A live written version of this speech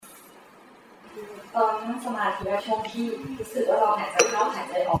ตอนนั่งสมาธิช่วงที่รู้สึกว่าเราหายใจเข้าหาย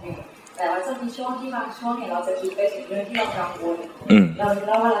ใจออกอยู่แต่ว่าจะมีช่วงที่บางช่วงเนี่ยเราจะคิดไปถึงเรื่องที่เรากังวลเรารู้แ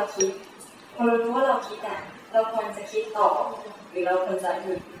ล้วว่าเราคิดพอเรารู้ว่าเราคิดอ่ะเราควรจะคิดต่อหรือเราควรจะห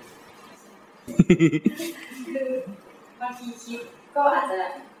ยุดคือบางทีคิดก็อาจจะ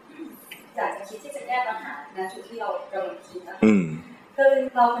อยากจะคิดที่จะแก้ปัญหาในจุดที่เรากำลังคิดนะคะคือ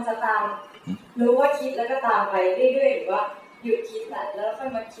เราควรจะตามรู้ว่าคิดแล้วก็ตามไปเรื่อยๆหรือว่าหยุดคิดแหละแล้วค่อย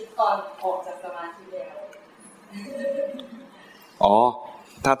มาคิดตอนออกจากสมาธิแล้วอ๋อ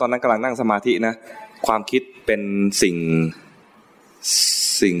ถ้าตอนนั้นกำลังนั่งสมาธินะความคิดเป็นสิ่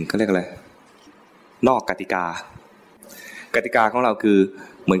งเขาเรียกอะไรนอกกติกของเราคือ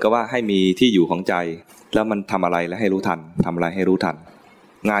เหมือนกับว่าให้มีที่อยู่ของใจแล้วมันทำอะไรแล้วให้รู้ทันทำอะไรให้รู้ทัน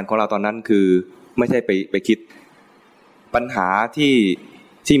งานของเราตอนนั้นคือไม่ใช่ไปคิดปัญหา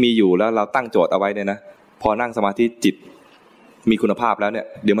ที่มีอยู่แล้วเราตั้งโจทย์เอาไว้เนี่ยนะพอนั่งสมาธิจิตมีคุณภาพแล้วเนี่ย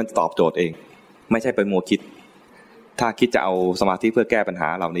เดี๋ยวมันตอบโจทย์เองไม่ใช่ไปมัวคิดถ้าคิดจะเอาสมาธิเพื่อแก้ปัญหา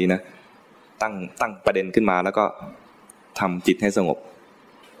เหล่านี้นะตั้งประเด็นขึ้นมาแล้วก็ทำจิตให้สงบ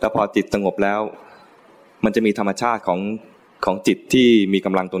แล้วพอจิตสงบแล้วมันจะมีธรรมชาติของจิตที่มีก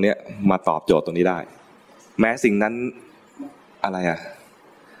ำลังตรงนี้มาตอบโจทย์ตรงนี้ได้แม้สิ่งนั้นอะไร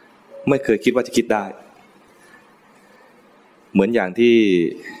ไม่เคยคิดว่าจะคิดได้เหมือนอย่างที่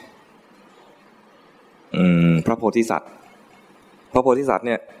พระโพธิสัตว์เ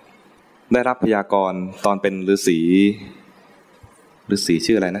นี่ยได้รับพยากรณ์ตอนเป็นฤาษี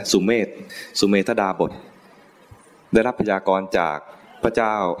ชื่ออะไรนะสุเมธดาบทได้รับพยากรณ์จากพระ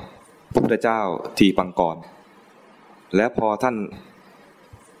พุทธเจ้าทีปังกรและพอท่าน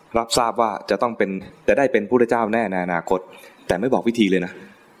รับทราบว่าจะได้เป็นพุทธเจ้าแน่ในอนาคตแต่ไม่บอกวิธีเลยนะ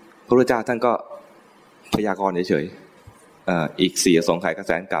พระพุทธเจ้าท่านก็พยากรณ์เฉยๆอีก4 อสงไขยกแ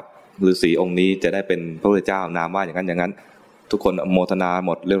สนกับฤาษีองค์นี้จะได้เป็นพระพุทธเจ้านามว่าอย่างนั้นทุกคนโมทนาห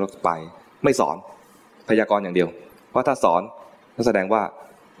มดเรียกไปไม่สอนพยากรณ์อย่างเดียวเพราะถ้าสอนก็แสดงว่า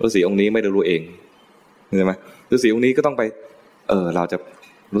ฤาษีองค์นี้ไม่ได้รู้เองใช่ไหมฤาษีองค์นี้ก็ต้องไปเราจะ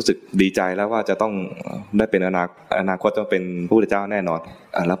รู้สึกดีใจแล้วว่าจะต้องได้เป็นอนาคตต้องเป็นพระพุทธเจ้าแน่นอน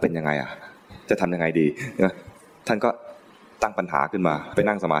แล้วเป็นยังไงจะทำยังไงดีท่านก็ตั้งปัญหาขึ้นมาไป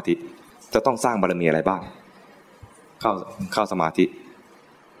นั่งสมาธิจะต้องสร้างบารมีอะไรบ้างเข้าสมาธิ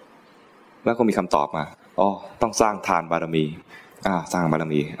แล้วก็มีคำตอบมาต้องสร้างทานบารมีสร้างบาร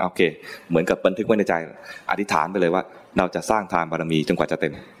มีโอเคเหมือนกับบันทึกไว้ในใจอธิษฐานไปเลยว่าเราจะสร้างทานบารมีจนกว่าจะเต็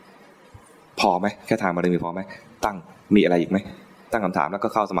มพอไหมแค่ทานบารมีพอไหมมีอะไรอีกไหมตั้งคำถามแล้วก็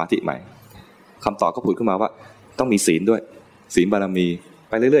เข้าสมาธิใหม่คำตอบก็ผุดขึ้นมาว่าต้องมีศีลด้วยศีลบารมี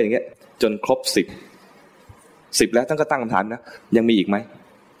ไปเรื่อยๆอย่างเงี้ยจนครบ10แล้วท่านก็ตั้งคำถามนะยังมีอีกไหม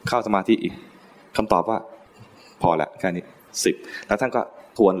เข้าสมาธิอีกคำตอบว่าพอละแค่นี้10แล้วท่านก็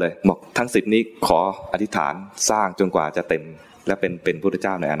ทวนเลยบอกทั้ง10นี้ขออธิษฐานสร้างจนกว่าจะเต็มและเป็นพุทธเจ้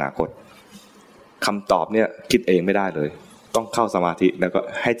าในอนาคตคำตอบเนี่ยคิดเองไม่ได้เลยต้องเข้าสมาธิแล้วก็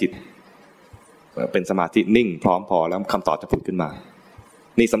ให้จิตเป็นสมาธินิ่งพร้อมพอแล้วคำตอบจะผุดขึ้นมา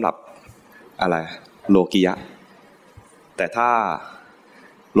นี่สำหรับอะไรโลกิยะแต่ถ้า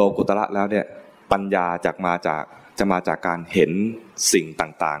โลกุตระแล้วเนี่ยปัญญาจะมาจากการเห็นสิ่ง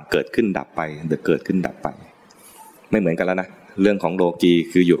ต่างๆเกิดขึ้นดับไปเกิดขึ้นดับไปไม่เหมือนกันแล้วนะเรื่องของโลกี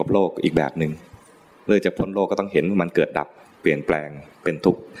คืออยู่กับโลกอีกแบบนึงเลยจะพ้นโลกก็ต้องเห็นมันเกิดดับเปลี่ยนแปลงเป็น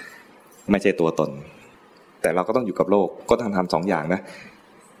ทุกข์ไม่ใช่ตัวตนแต่เราก็ต้องอยู่กับโลกก็ต้องทำ2 อย่างนะ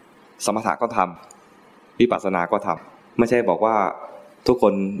สมถะก็ทำวิปัสสนาก็ทำไม่ใช่บอกว่าทุกค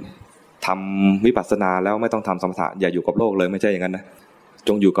นทำวิปัสสนาแล้วไม่ต้องทำสมถะอย่าอยู่กับโลกเลยไม่ใช่อย่างนั้นนะจ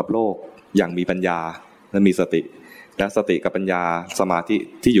งอยู่กับโลกอย่างมีปัญญาและมีสติและสติกับปัญญาสมาธิ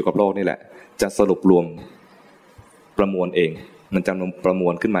ที่อยู่กับโลกนี่แหละจะสรุปรวมประมวลเองมันจะประม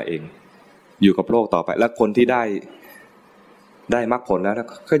วลขึ้นมาเองอยู่กับโลกต่อไปแล้วคนที่ได้มรรคผลแล้ว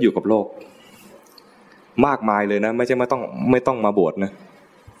ก็อยู่กับโลกมากมายเลยนะไม่ใช่ไม่ต้องมาบวชนะ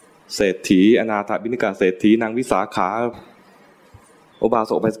เศรษฐีอนาถบิณฑิกาเศรษฐีนางวิสาขาอุบา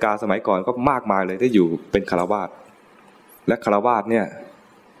สกอุบาสิกาสมัยก่อนก็มากมายเลยได้อยู่เป็นฆราวาสและฆราวาสเนี่ย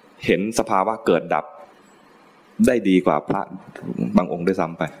เห็นสภาวะเกิดดับได้ดีกว่าพระบางองค์ด้วยซ้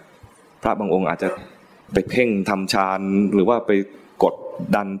ำไปพระบางองค์อาจจะไปเพ่งทำฌานหรือว่าไปกด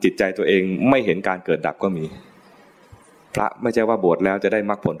ดันจิตใจตัวเองไม่เห็นการเกิดดับก็มีพระไม่ใช่ว่าบวชแล้วจะได้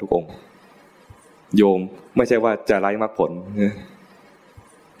มรรคผลทุกองค์โยมไม่ใช่ว่าจะไร้มรรคผล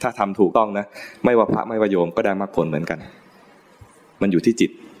ถ้าทำถูกต้องนะไม่ว่าพระไม่ว่าโยมก็ได้มรรคผลเหมือนกันมันอยู่ที่จิ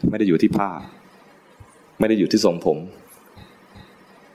ตไม่ได้อยู่ที่ผ้าไม่ได้อยู่ที่ทรงผม